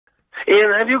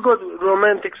Ian, have you got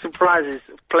romantic surprises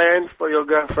planned for your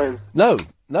girlfriend? No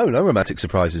romantic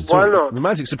surprises. Why not?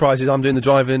 Romantic surprises, I'm doing the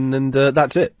driving and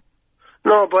that's it.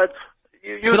 No, but...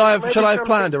 Should I have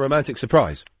planned a romantic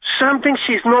surprise? Something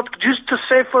she's not... Just to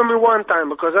say for me one time,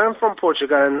 because I'm from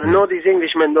Portugal and I know these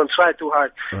Englishmen don't try too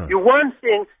hard. You one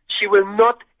thing she will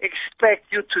not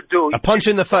expect you to do. A punch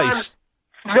in the face.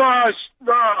 No,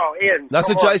 Ian.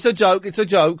 It's a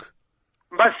joke.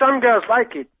 But some girls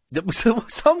like it.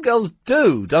 Some girls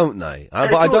do, don't they?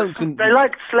 But I don't... They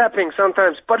like slapping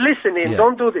sometimes. But listen, Ian,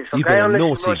 don't do this, okay? You've been a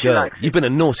naughty girl. You've been a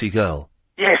naughty girl.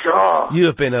 Yes,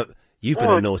 You've been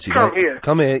a naughty girl.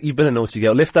 Come here. You've been a naughty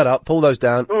girl. Lift that up. Pull those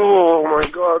down. Oh, my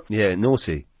God. Yeah,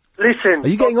 naughty. Listen. Are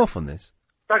you getting off on this?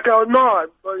 No.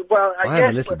 Well, I guess... am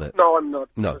a little bit. No, I'm not.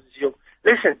 No.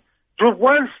 Listen. Do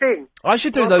one thing. I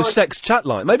should do those sex chat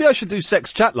lines. Maybe I should do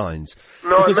sex chat lines.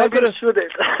 No, because I've got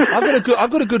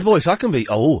I've got a good voice. I can be.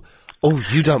 Oh,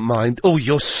 you don't mind. Oh,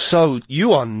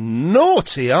 you are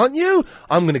naughty, aren't you?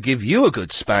 I'm going to give you a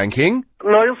good spanking.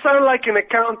 No, you sound like an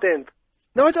accountant.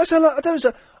 No, I don't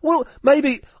sound. Well,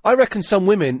 maybe I reckon some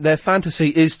women their fantasy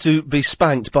is to be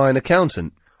spanked by an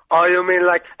accountant. Oh, you mean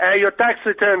like, your tax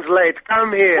return's late?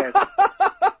 Come here.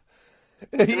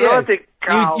 Yes. Naughty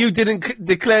cow. You didn't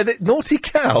declare that naughty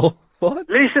cow. What?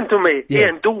 Listen to me,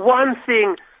 Ian. Do one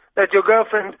thing that your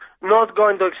girlfriend not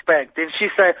going to expect. If she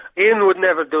say, Ian would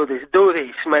never do this, do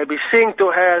this. Maybe sing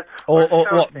to her. Or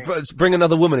what? Bring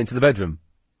another woman into the bedroom.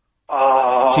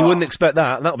 Oh. She wouldn't expect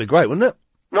that. That would be great, wouldn't it?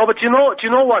 No, but do you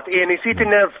know what, Ian? It's eating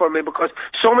nerve for me because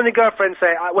so many girlfriends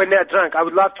say when they're drunk, I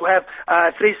would love to have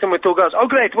a threesome with two girls. Oh,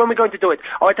 great, when are we going to do it?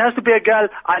 Oh, it has to be a girl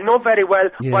I know very well,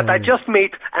 but I just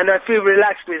meet and I feel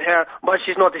relaxed with her, but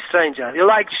she's not a stranger. You're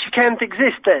like, she can't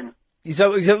exist then.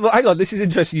 So well, hang on, this is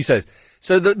interesting you said.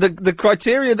 So the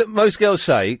criteria that most girls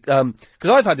say, because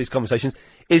I've had these conversations,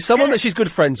 is someone that she's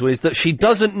good friends with, that she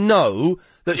doesn't know,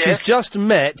 that she's just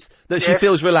met, that she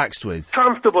feels relaxed with.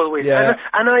 Comfortable with. Yeah.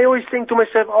 And I always think to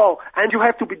myself, and you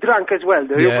have to be drunk as well,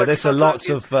 do you? Yeah, there's lots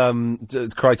of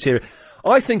criteria.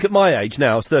 I think at my age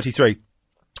now, it's 33,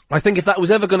 I think if that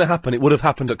was ever going to happen, it would have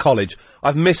happened at college.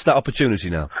 I've missed that opportunity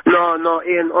now. No,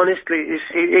 Ian, honestly,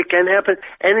 it can happen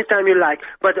anytime you like,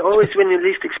 but always when you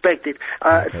least expect it.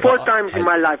 4 times in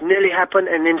my life nearly happened,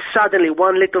 and then suddenly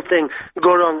one little thing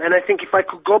go wrong. And I think if I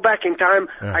could go back in time,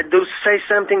 I'd say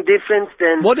something different,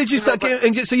 then... What did you say?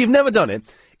 So you've never done it.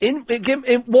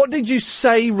 What did you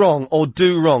say wrong or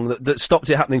do wrong that stopped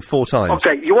it happening 4 times?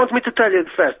 Okay, you want me to tell you the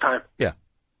first time? Yeah.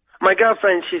 My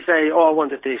girlfriend, she say, I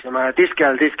want a threesome, this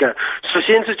girl. So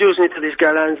she introduced me to this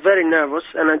girl, and I was very nervous,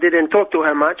 and I didn't talk to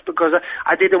her much, because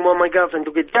I didn't want my girlfriend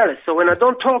to get jealous. So when I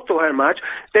don't talk to her much,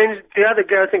 then the other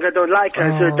girl think I don't like her,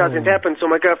 so it doesn't happen, so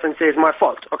my girlfriend says, my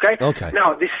fault, okay? Okay.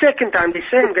 Now, the second time, the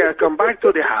same girl come back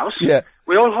to the house,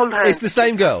 we all hold hands. It's the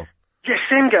same girl? Yes,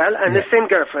 same girl, and the same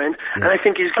girlfriend, and I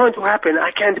think it's going to happen,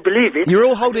 I can't believe it. You're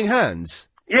all holding hands?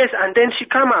 Yes, and then she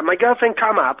come up, my girlfriend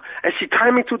come up, and she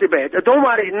tied me to the bed. Don't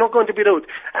worry, it's not going to be rude.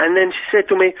 And then she said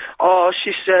to me,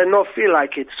 she's not feel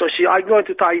like it. So I'm going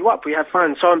to tie you up, we have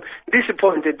fun. So I'm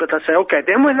disappointed, but I say, okay.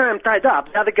 Then when I'm tied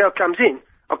up, the other girl comes in,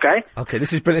 okay? Okay,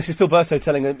 this is brilliant. This is Philberto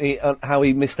telling me how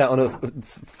he missed out on a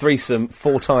threesome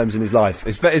 4 times in his life.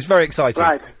 It's very exciting.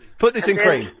 Right. Put this in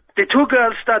cream. The 2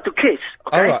 girls start to kiss,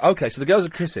 okay? Oh, right, okay, so the girls are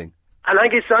kissing. And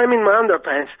I'm in my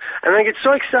underpants, and I get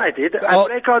so excited, I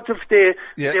break out of the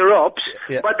ropes,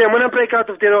 but then when I break out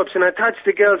of the ropes and I touch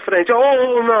the girlfriend,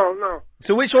 no.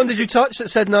 So which one did you touch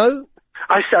that said no?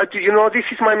 I said, this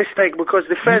is my mistake, because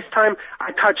the first time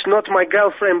I touched not my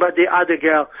girlfriend, but the other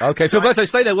girl. Okay, Philberto,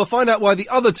 stay there. We'll find out why the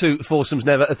other 2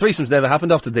 threesomes never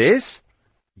happened after this.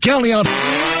 Galliard.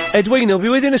 Edwina, we'll be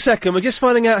with you in a second. We're just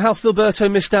finding out how Philberto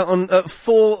missed out on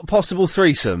 4 possible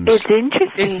threesomes. It's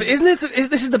interesting. Isn't it?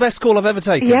 This is the best call I've ever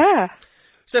taken. Yeah.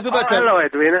 So, Philberto... hello,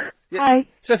 Edwina. Hi.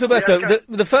 So, Philberto,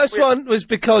 the first one was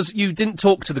because you didn't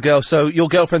talk to the girl, so your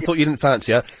girlfriend thought you didn't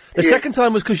fancy her. The second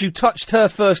time was because you touched her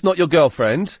first, not your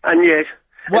girlfriend. And yes.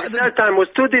 And the third time was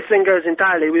 2 different girls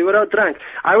entirely. We were all drunk.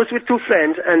 I was with 2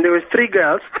 friends, and there were 3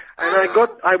 girls, and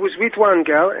I was with one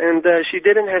girl, and she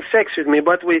didn't have sex with me,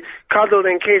 but we cuddled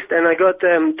and kissed, and I got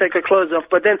take her clothes off.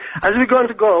 But then, as we're going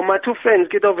to go, my 2 friends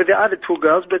get over the other 2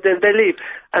 girls, but then they leave.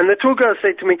 And the 2 girls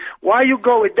say to me, why you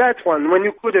go with that one when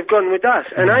you could have gone with us?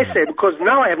 And I say, because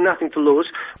now I have nothing to lose,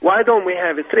 why don't we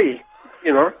have a 3?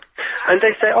 And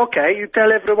they say, okay, you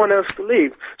tell everyone else to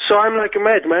leave. So I'm like a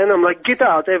madman. I'm like, get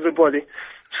out, everybody.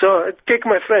 So it kicked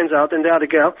my friends out and the other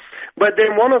girl. But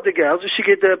then one of the girls, she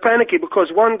get panicky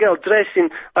because one girl dressed in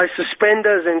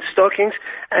suspenders and stockings,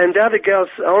 and the other girl's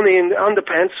only in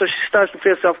underpants, so she starts to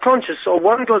feel self-conscious. So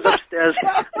one goes upstairs,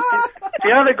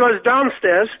 the other goes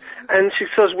downstairs, and she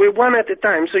says, we're one at a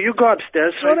time, so you go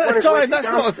upstairs. So one at a time? That's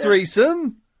not a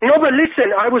threesome. No, but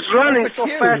listen, I was running so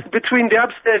fast between the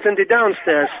upstairs and the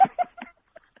downstairs.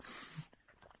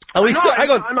 Hang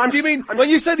on. Do you mean, when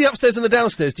you say the upstairs and the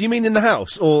downstairs, do you mean in the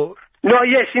house, or...? No,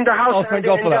 yes, in the house. Oh, thank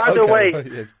God for that. The other way.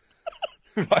 Yes.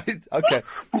 Right, okay.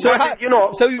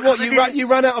 So, you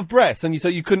ran out of breath, and so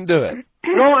you couldn't do it?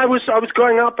 No, I was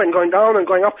going up and going down and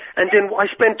going up, and then I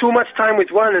spent too much time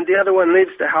with one, and the other one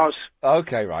leaves the house.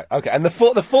 Okay, right, okay. And the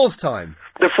fourth time?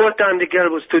 The fourth time, the girl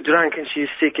was too drunk, and she's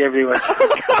sick everywhere.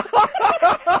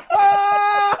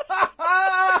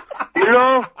 You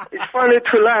know, it's funny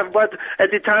to laugh, but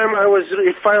at the time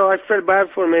I felt bad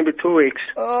for maybe 2 weeks.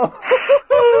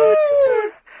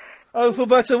 Oh,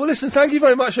 Philberto, well, listen, thank you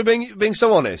very much for being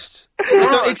so honest.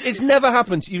 So it's never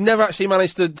happened. You've never actually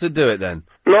managed to do it, then?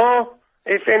 No.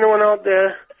 If anyone out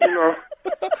there, you know.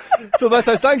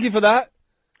 Philberto, thank you for that.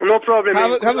 No problem.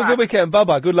 Have a good weekend.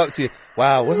 Bye-bye. Good luck to you.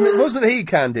 Wow, wasn't he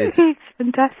candid? He's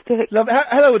fantastic.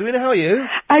 Hello, Edwina, how are you?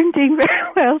 I'm doing very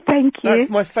well, thank you.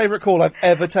 That's my favourite call I've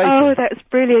ever taken. Oh, that's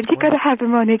brilliant. You've got to have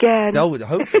him on again. Oh,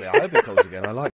 hopefully. I hope he calls again. I like